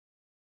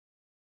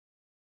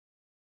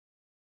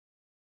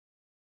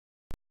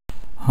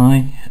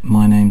Hi,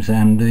 my name's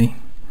Andy.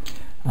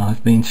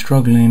 I've been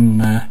struggling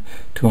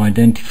to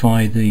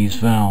identify these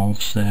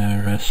valves.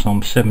 They're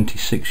some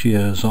 76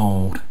 years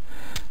old,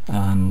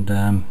 and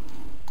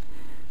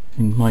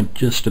you might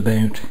just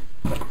about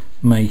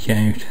make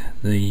out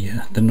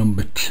the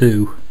number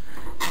 2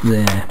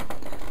 there,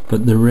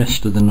 but the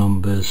rest of the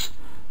numbers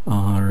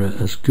are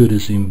as good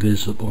as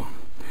invisible.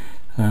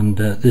 And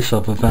this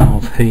other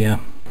valve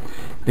here,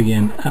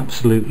 again,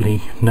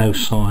 absolutely no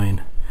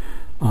sign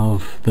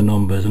of the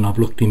numbers, and I've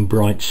looked in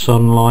bright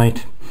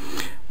sunlight.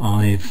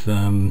 I've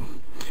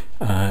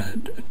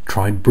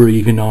tried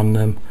breathing on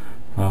them,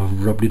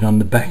 I've rubbed it on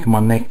the back of my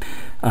neck,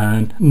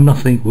 and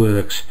nothing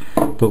works.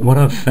 But what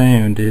I've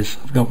found is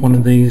I've got one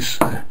of these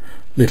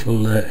little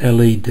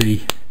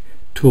LED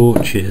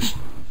torches,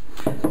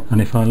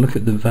 and if I look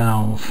at the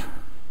valve,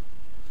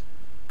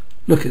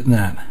 look at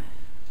that.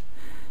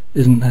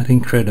 Isn't that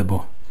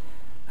incredible?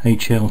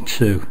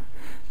 HL2.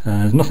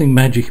 There's nothing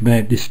magic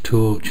about this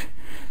torch,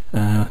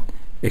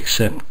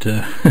 except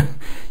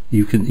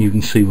you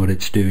can see what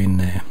it's doing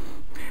there.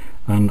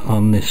 And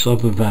on this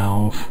other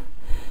valve,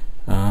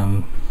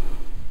 the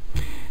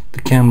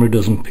camera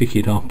doesn't pick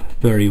it up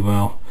very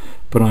well,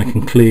 but I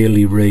can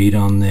clearly read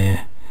on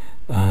there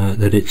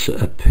that it's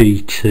a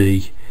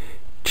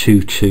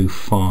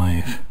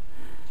PT225,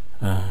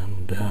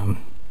 and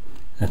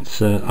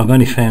that's I've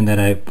only found that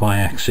out by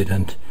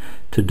accident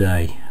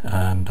today,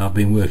 and I've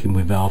been working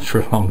with valves for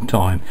a long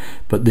time,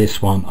 but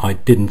this one I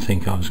didn't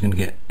think I was going to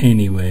get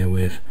anywhere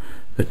with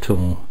at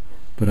all.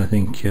 But I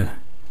think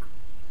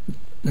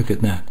look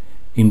at that,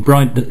 in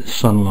bright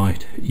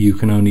sunlight you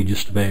can only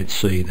just about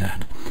see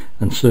that,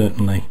 and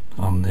certainly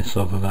on this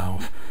other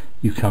valve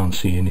you can't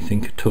see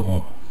anything at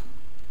all.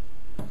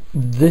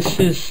 This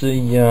is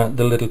the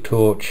little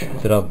torch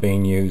that I've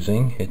been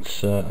using.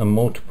 It's a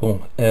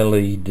multiple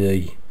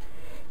LED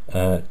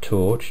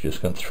torch,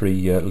 just got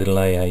 3 little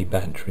AA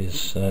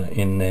batteries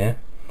in there,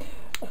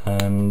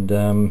 and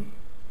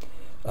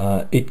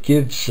it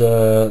gives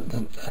a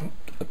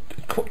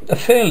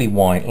fairly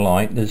white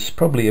light. There's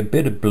probably a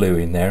bit of blue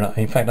in there.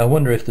 In fact, I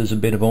wonder if there's a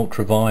bit of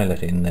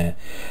ultraviolet in there.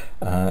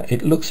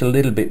 It looks a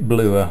little bit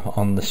bluer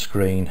on the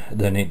screen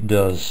than it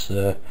does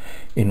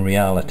in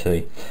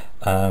reality.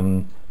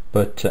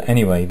 But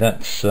anyway,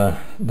 that's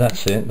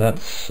it.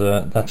 That's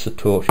a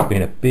torch. It's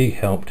been a big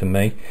help to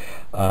me.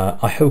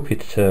 I hope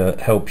it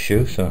helps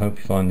you, so I hope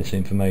you find this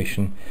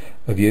information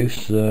of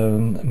use.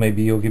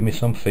 Maybe you'll give me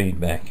some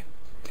feedback.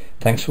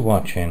 Thanks for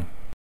watching.